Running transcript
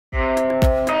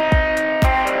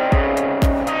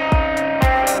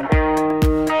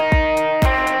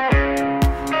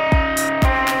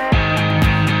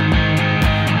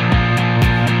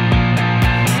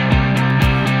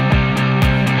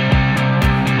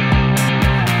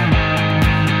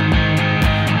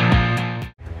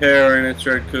Here in its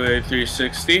Red Kool-Aid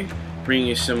 360, bring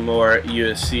you some more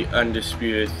UFC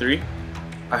Undisputed 3.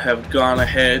 I have gone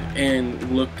ahead and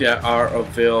looked at our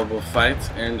available fights,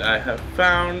 and I have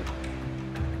found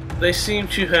they seem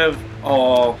to have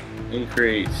all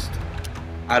increased.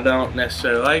 I don't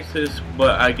necessarily like this,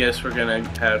 but I guess we're gonna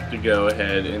have to go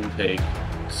ahead and take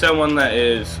someone that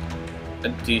is a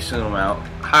decent amount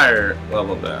higher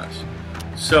level than us.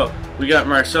 So we got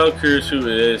Marcel Cruz, who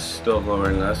is still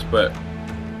lower than us, but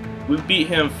we beat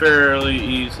him fairly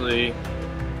easily,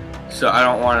 so I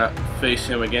don't want to face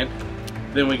him again.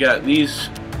 Then we got these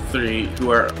three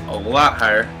who are a lot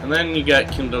higher, and then you got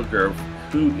Kendall Grove,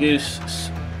 who is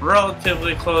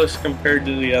relatively close compared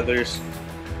to the others.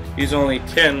 He's only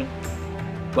 10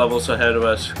 levels ahead of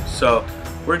us, so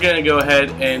we're going to go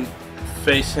ahead and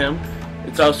face him.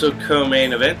 It's also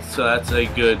co-main event, so that's a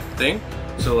good thing.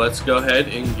 So let's go ahead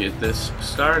and get this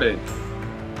started.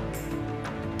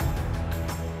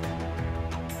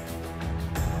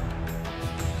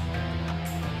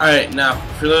 Alright, now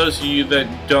for those of you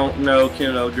that don't know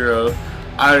Kendall Grove,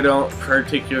 I don't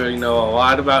particularly know a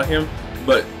lot about him,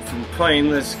 but from playing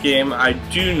this game, I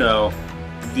do know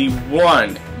the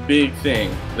one big thing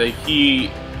that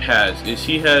he has is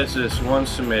he has this one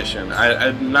submission.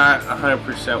 I'm not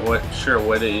 100% sure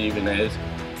what it even is,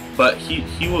 but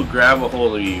he will grab a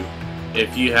hold of you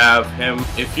if you have him.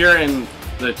 If you're in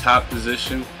the top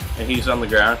position and he's on the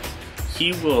ground,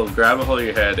 he will grab a hold of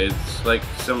your head. It's like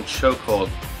some chokehold,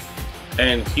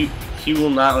 and he will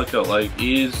not let go. Like, it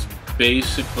is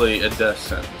basically a death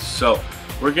sentence. So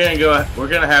we're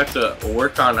gonna have to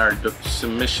work on our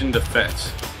submission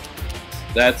defense.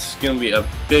 That's gonna be a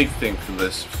big thing for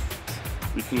this.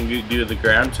 We can do the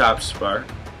ground top spar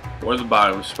or the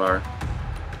bottom spar.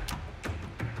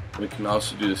 We can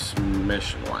also do the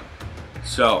submission one.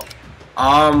 So,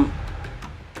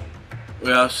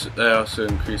 that also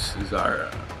increases our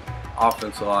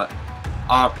offense a lot.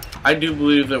 I do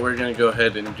believe that we're going to go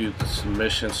ahead and do the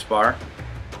submission spar,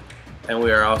 and we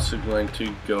are also going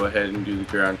to go ahead and do the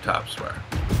ground top spar.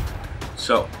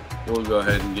 So we'll go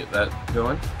ahead and get that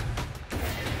going.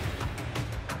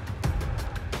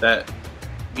 That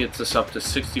gets us up to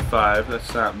 65.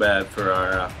 That's not bad for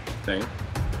our thing.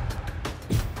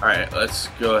 Alright, let's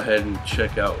go ahead and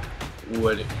check out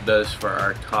what it does for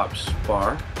our top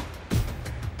spar.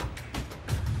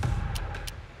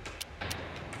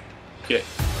 Okay,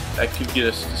 that could get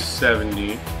us to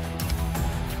 70.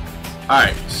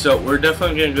 Alright, so we're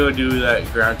definitely going to go do that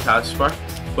ground top spar,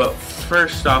 but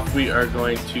first off we are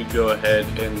going to go ahead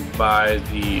and buy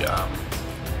the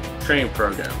training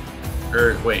program.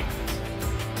 Or wait,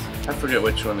 I forget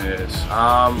which one it is.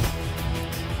 I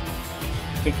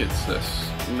think it's this.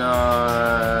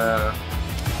 No,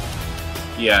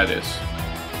 yeah, it is.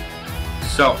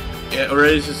 So it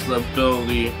raises the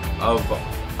ability of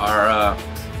our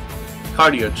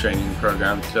cardio training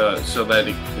program so that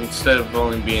instead of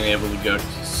only being able to go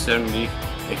to 70,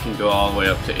 it can go all the way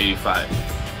up to 85.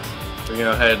 We're gonna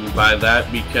go ahead and buy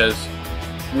that because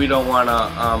we don't want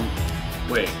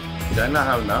to. Wait, did I not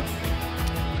have enough?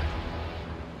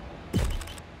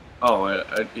 Oh, it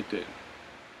did.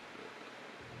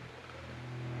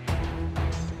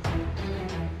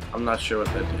 I'm not sure what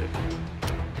that did.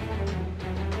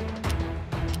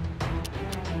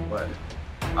 What?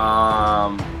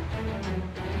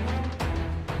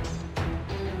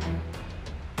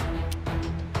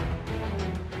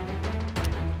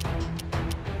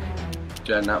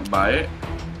 Did I not buy it?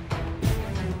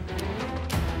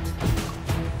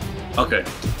 Okay.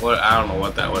 Well, I don't know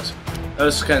what that was. That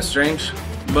was kind of strange,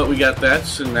 but we got that.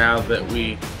 So now that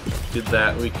we did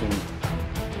that, we can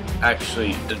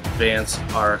actually advance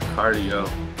our cardio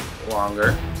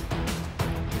longer.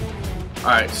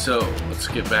 Alright, so let's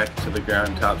get back to the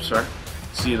ground top spar.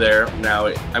 See there, now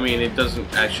it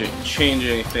doesn't actually change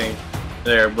anything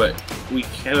there, but we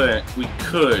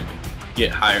could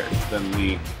get higher than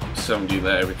the 70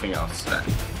 that everything else is at.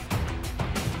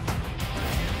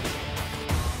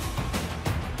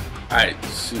 Alright,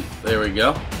 so there we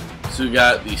go. So we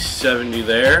got the 70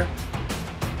 there.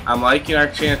 I'm liking our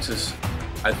chances.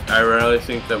 I really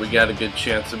think that we got a good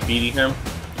chance of beating him.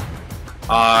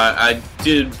 I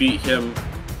did beat him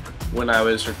when I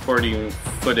was recording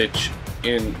footage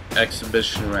in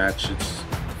exhibition matches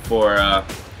for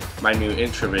my new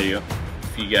intro video.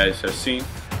 If you guys have seen,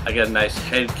 I got a nice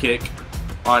head kick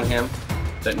on him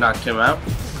that knocked him out.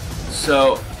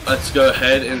 So let's go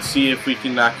ahead and see if we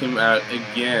can knock him out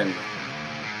again.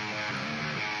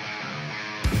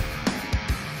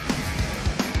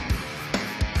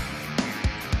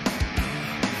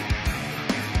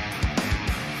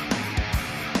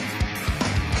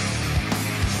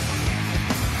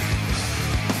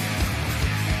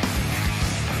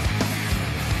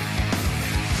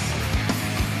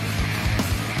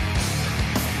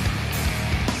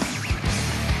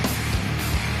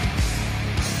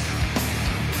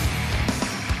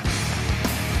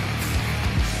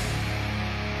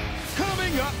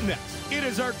 It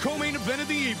is our co-main event of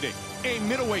the evening, a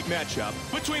middleweight matchup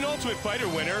between Ultimate Fighter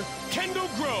winner Kendall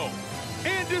Grove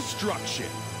and Destruction.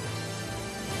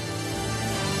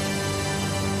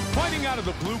 Fighting out of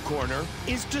the blue corner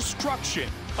is Destruction,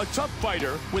 a tough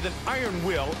fighter with an iron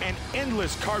will and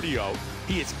endless cardio.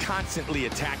 He is constantly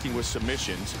attacking with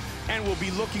submissions and will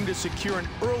be looking to secure an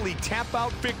early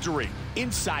tap-out victory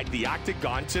inside the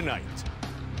octagon tonight.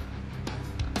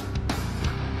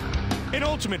 An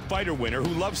Ultimate Fighter winner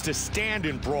who loves to stand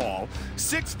and brawl,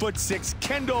 6'6"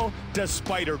 Kendall "Da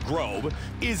Spider" Grove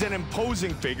is an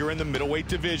imposing figure in the middleweight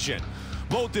division.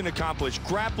 Both an accomplished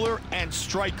grappler and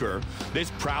striker, this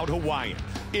proud Hawaiian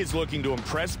is looking to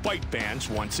impress fight fans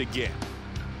once again.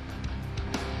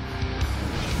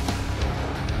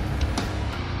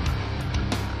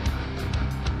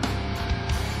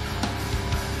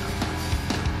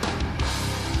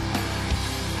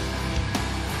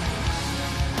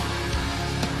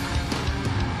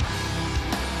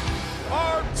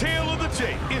 Tale of the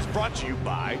Tape is brought to you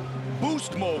by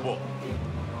Boost Mobile.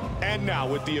 And now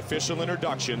with the official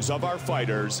introductions of our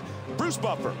fighters, Bruce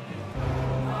Buffer.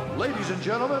 Ladies and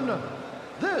gentlemen,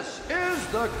 this is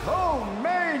the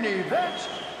co-main event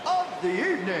of the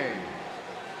evening.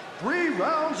 3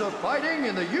 rounds of fighting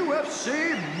in the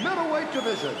UFC middleweight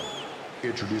division.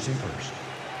 Introducing first,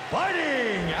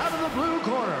 fighting out of the blue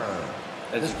corner.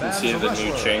 As you can see, the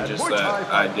new changes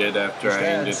that I did after I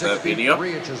ended that video.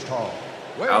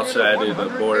 I also added a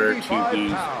border to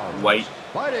these white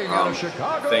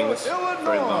things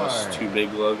for those 2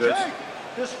 big logos.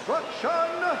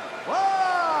 Destruction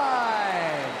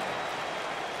Klein.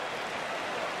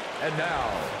 And now,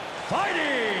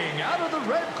 fighting out of the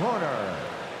red corner.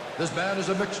 This man is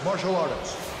a mixed martial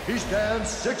artist. He stands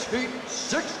 6 feet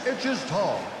 6 inches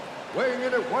tall, weighing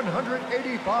in at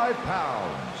 185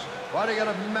 pounds. Fighting out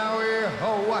of Maui,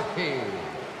 Hawaii,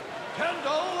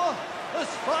 Kendall "Da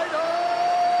Spider"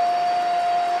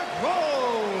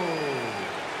 Grove.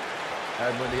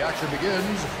 And when the action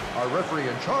begins, our referee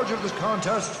in charge of this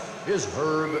contest is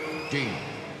Herb Dean.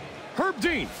 Herb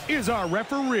Dean is our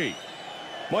referee.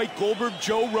 Mike Goldberg,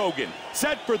 Joe Rogan,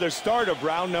 set for the start of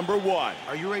round number 1.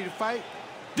 Are you ready to fight?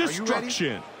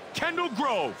 Destruction, Kendall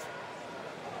Grove.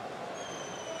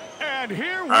 And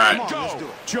here we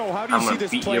go. Joe, how do you see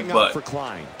this playing out for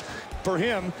Klein? For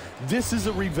him, this is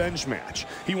a revenge match.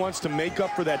 He wants to make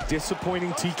up for that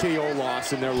disappointing TKO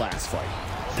loss in their last fight.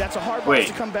 That's a hard loss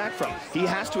to come back from. He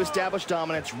has to establish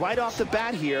dominance right off the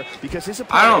bat here because his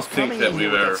opponent I don't think that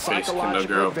we've ever faced Kendall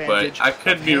Grove, but I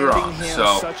could be wrong.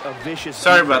 So,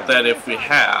 sorry about that if we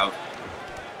have.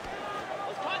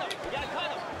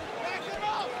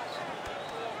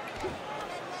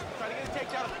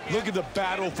 Look at the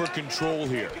battle for control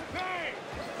here.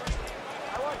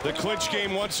 The clinch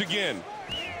game once again.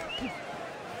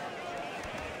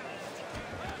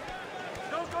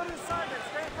 Don't go to the side, man.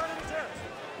 Stay in front of his hips.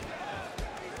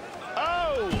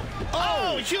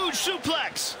 Oh, huge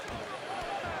suplex.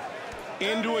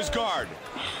 Into his guard.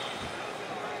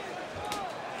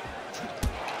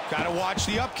 Gotta watch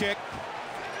the up kick.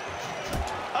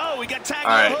 Oh, we got tagged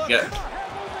on the hook.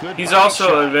 Yeah. He's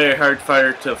also a very hard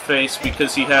fighter to face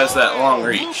because he has that long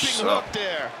reach. So.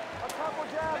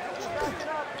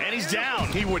 And he's down.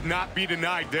 He would not be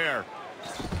denied there.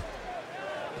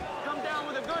 Come down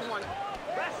with a good one.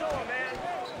 Wrestle him, man.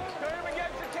 Turn him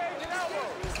against the cage and elbow.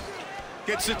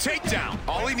 Gets the takedown.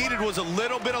 All he needed was a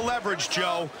little bit of leverage,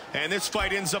 Joe. And this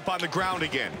fight ends up on the ground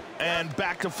again. And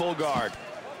back to full guard.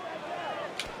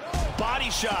 Body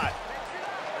shot.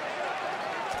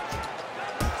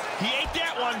 He ate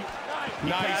that one.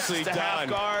 Nicely done. Half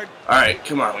guard. All right,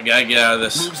 come on. We got to get out of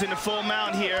this. Moves into full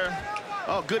mount here.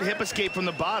 Oh, good hip escape from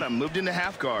the bottom. Moved into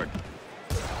half guard.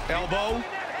 Elbow.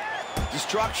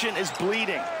 Destruction is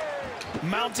bleeding.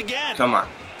 Mount again. Come on.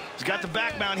 He's got the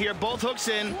back mount here. Both hooks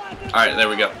in. All right, there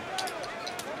we go.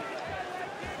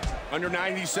 Under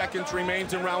 90 seconds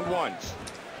remains in round 1.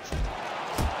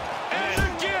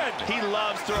 And again. He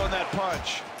loves throwing that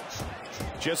punch.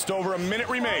 Just over a minute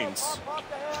remains.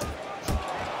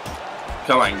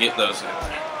 Come on, get those in.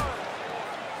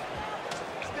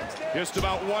 Just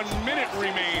about 1 minute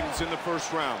remains in the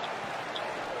first round.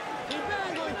 Keep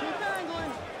angling, keep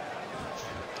angling.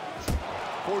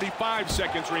 45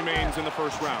 seconds remains in the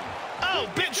first round. Oh,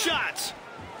 big shots.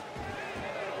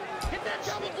 Get that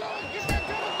double going, get that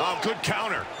double going. Oh, good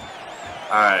counter.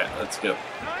 All right, let's go.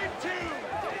 9-2.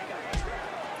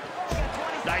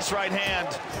 Nice right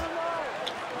hand.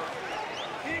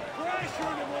 Keep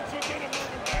pressuring him once you get him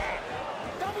moving back.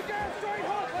 Double down, straight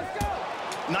hook, let's go.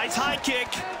 Nice Nice high kick.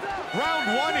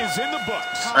 Round 1 is in the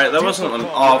books. All right, that wasn't an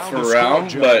awful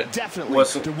round, but definitely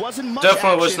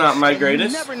was not my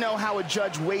greatest. You never know how a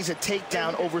judge weighs a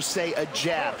takedown over, say, a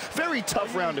jab. Very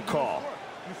tough round to call.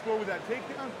 You score with that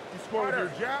takedown, you score with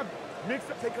your jab, mix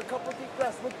it. Take a couple deep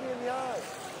breaths. Look me in the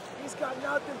eyes. He's got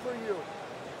nothing for you.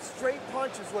 Straight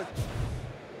punches with.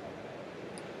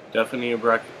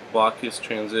 Definitely block his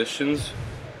transitions.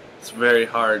 It's very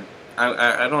hard.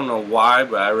 I don't know why,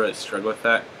 but I really struggle with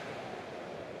that.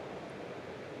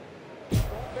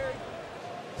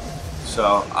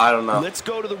 So, I don't know. Let's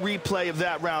go to the replay of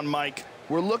that round, Mike.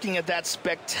 We're looking at that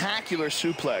spectacular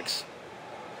suplex.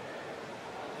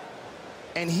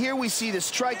 And here we see the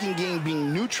striking game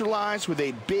being neutralized with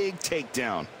a big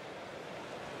takedown.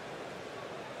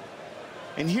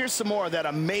 And here's some more of that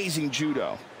amazing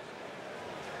judo.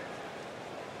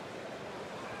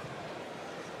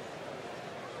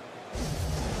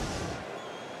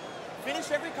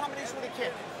 Finish every combination with a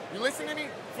kick. You listen to me?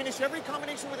 Finish every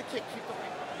combination with a kick. Keep going.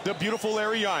 The beautiful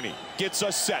Ariani gets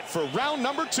us set for round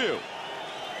number 2.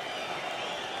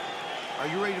 Are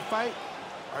you ready to fight?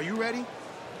 Are you ready?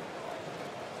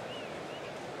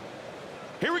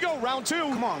 Here we go, round 2.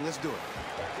 Come on, let's do it.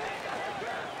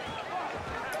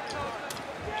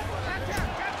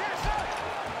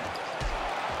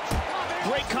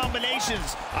 Great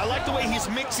combinations. I like the way he's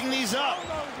mixing these up.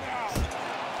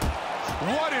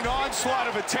 What an onslaught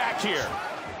of attack here.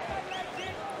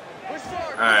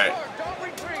 All right. Don't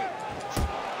retreat.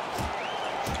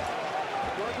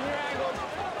 Working your angles.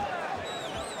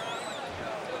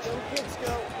 Little kicks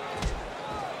go.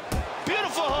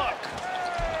 Beautiful hook.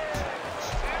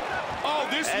 Oh,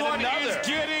 this And one another. is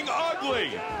getting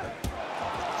ugly.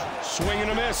 Swing and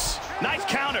a miss. Nice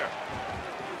counter.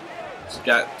 He's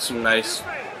got some nice.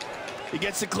 He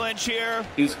gets the clinch here.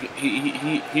 He's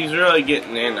really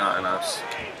getting in on us.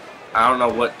 I don't know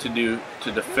what to do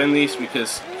to defend these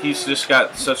because he's just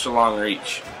got such a long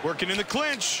reach. Working in the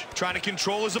clinch, trying to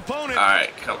control his opponent. All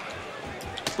right, come on.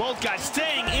 Both guys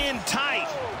staying in tight.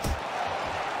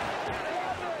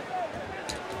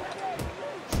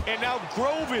 And now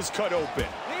Grove is cut open.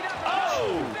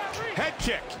 Oh! Head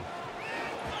kick.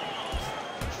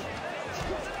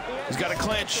 He's got a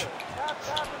clinch.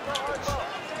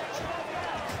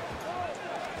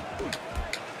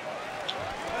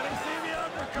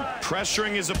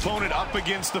 Pressuring his opponent up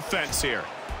against the fence here.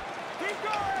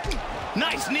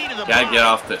 Nice knee to the Gotta body. get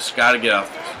off this. Gotta get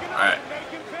off this. All right.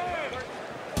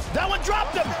 That one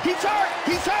dropped him. He's hurt.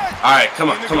 He's hurt. All right, come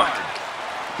on, come on.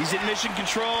 He's in mission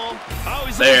control. Oh,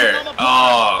 he's There. losing on the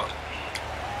block. Oh.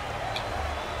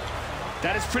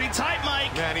 That is pretty tight,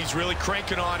 Mike. Man, he's really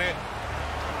cranking on it.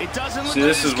 It doesn't look See, like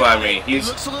this it's is what I good. mean. He He's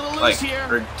looks a little loose like here.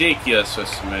 ridiculous with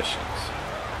submissions.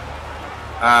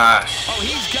 Ah, Oh,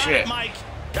 he's got shit. it, Mike.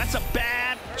 That's a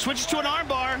bad. Switches to an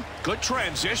armbar. Good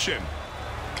transition.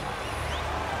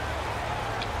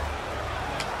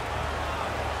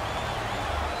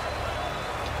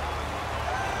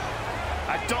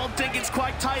 I don't think it's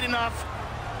quite tight enough.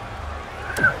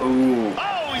 Ooh.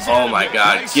 Oh, he's Oh out of my it.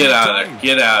 God! Nice Get and out of done. there!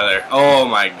 Get out of there! Oh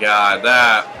my God!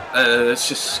 That's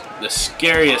just the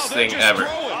scariest Oh, they're thing just ever.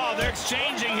 throwing. Oh, they're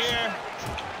exchanging here.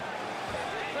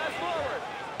 Press forward.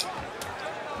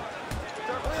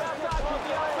 Circle the outside. Go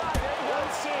the outside.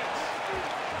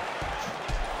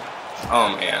 1-6.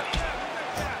 Oh man!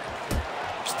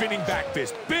 Spinning back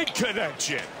fist. Big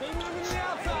connection. Keep moving to the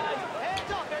outside.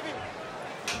 Hands up, baby.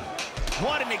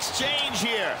 What an exchange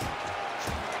here.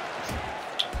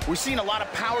 We're seeing a lot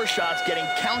of power shots getting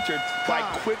countered by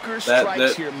quicker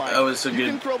strikes here, Mike. That was a you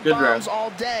can good throw round. bombs all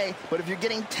day, but if you're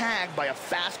getting tagged by a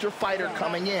faster fighter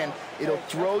coming in, it'll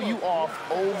throw you off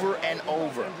over and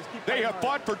over. They have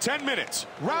fought for 10 minutes.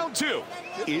 Round 2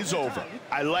 is over.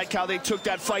 I like how they took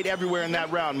that fight everywhere in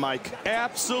that round, Mike.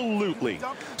 Absolutely.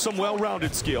 Some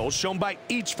well-rounded skills shown by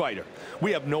each fighter.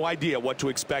 We have no idea what to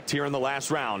expect here in the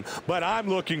last round, but I'm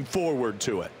looking forward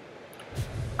to it.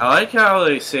 I like how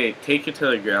they say take it to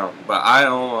the ground, but I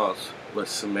almost was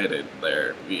submitted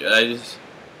there.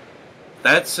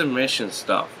 That submission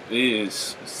stuff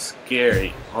is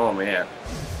scary. Oh man.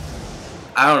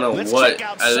 I don't know Let's what. check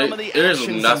out some of the There's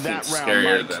actions in nothing that round,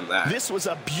 scarier Mike. than that. This was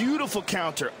a beautiful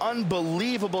counter.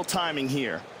 Unbelievable timing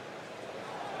here.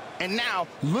 And now,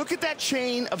 look at that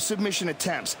chain of submission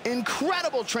attempts.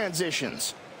 Incredible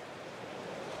transitions.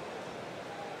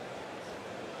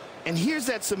 And here's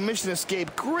that submission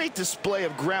escape. Great display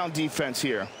of ground defense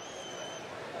here.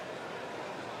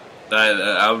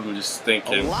 I'm just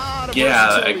thinking, A lot of get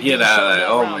out of versatility there, get out of being there.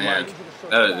 shown Oh in that round, man, Mike.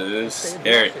 that is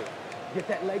scary. Get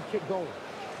that leg kick going.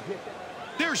 Get that.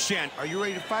 There's Shan. Are you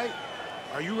ready to fight?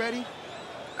 Are you ready?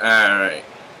 All right.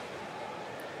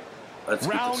 Let's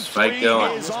get Round this fight 3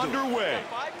 going. is underway.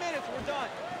 5 minutes, we're done.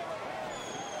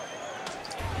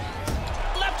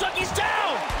 Left hook, he's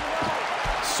down.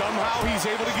 Somehow he's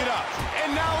able to get up.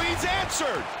 And now he's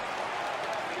answered.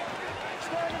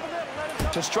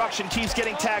 Destruction keeps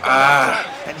getting tagged on that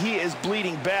front, and he is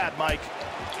bleeding bad, Mike.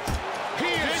 He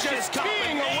is just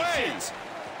teeing away.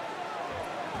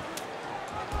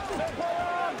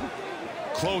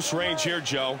 Close range here,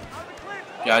 Joe.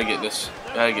 Gotta get this.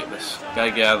 Gotta get this.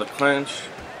 Gotta get out of the clinch.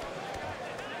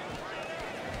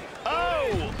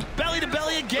 Oh, belly to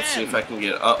belly again. Let's see if I can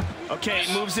get it up. Okay,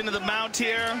 moves into the mount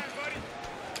here.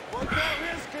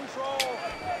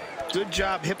 Good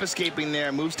job hip escaping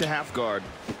there. Moves to half guard.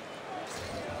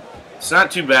 It's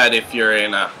not too bad if you're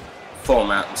in a full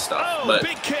mount and stuff, Oh, but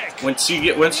big kick. once you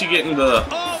get into the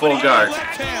full guard,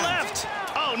 Left.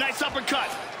 Oh, nice uppercut.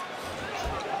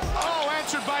 Oh,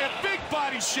 answered by a big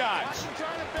body shot.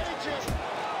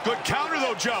 Good counter,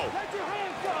 though, Joe.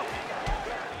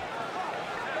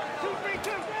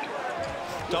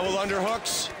 Double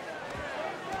underhooks.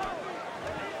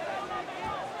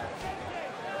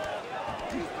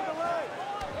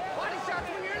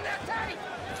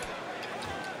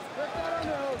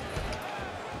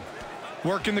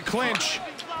 Working the clinch.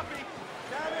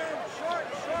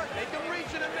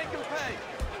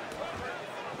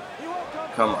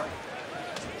 come on.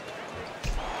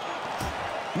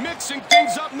 Mixing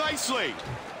things up nicely.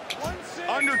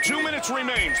 Under 2 minutes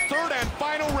remains. Third and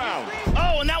final round.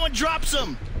 Oh, and that one drops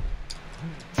him.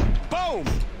 Boom.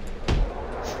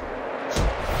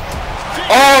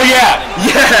 Oh, yeah.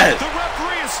 Yes. The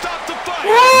referee has stopped the fight.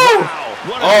 Woo. Wow.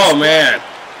 What a Oh, man.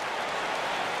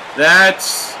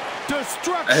 That's...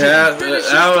 Destruction.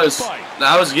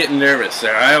 I was getting nervous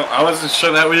there. I wasn't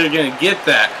sure that we were going to get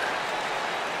that.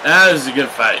 That was a good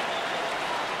fight.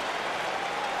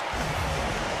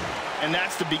 And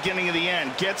that's the beginning of the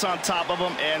end. Gets on top of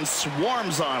him and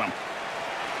swarms on him.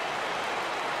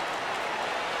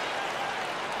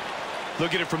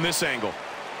 Look at it from this angle.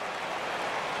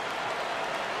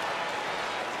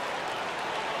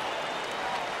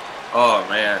 Oh,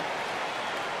 man.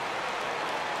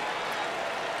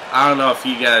 I don't know if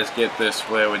you guys get this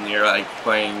way when you're like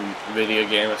playing video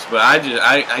games, but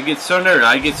I get so nervous.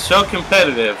 I get so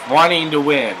competitive, wanting to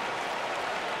win.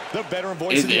 The veteran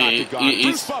voice of the Octagon.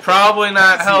 It's probably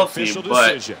not healthy,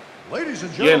 but Ladies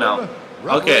and you gentlemen,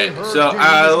 know. Okay, so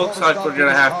it looks like we're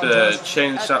gonna have to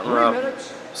change something up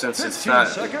since it's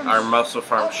not our Muscle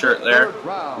Farm shirt there.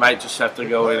 Might just have to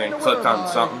go in and click on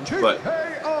something, but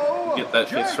get that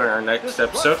fixed for our next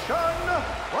episode.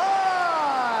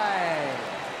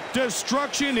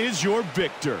 Destruction is your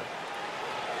victor.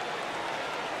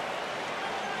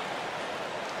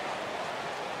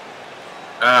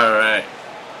 All right.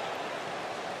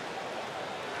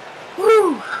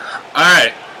 Woo! All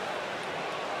right.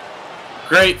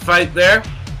 Great fight there.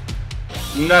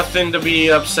 Nothing to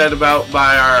be upset about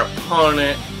by our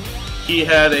opponent. He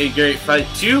had a great fight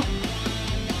too.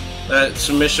 That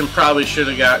submission probably should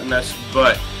have gotten us,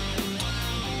 but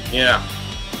you know,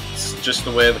 it's just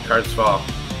the way the cards fall.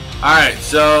 Alright,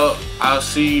 so I'll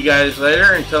see you guys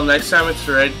later. Until next time, it's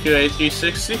Red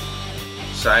QA360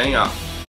 signing off.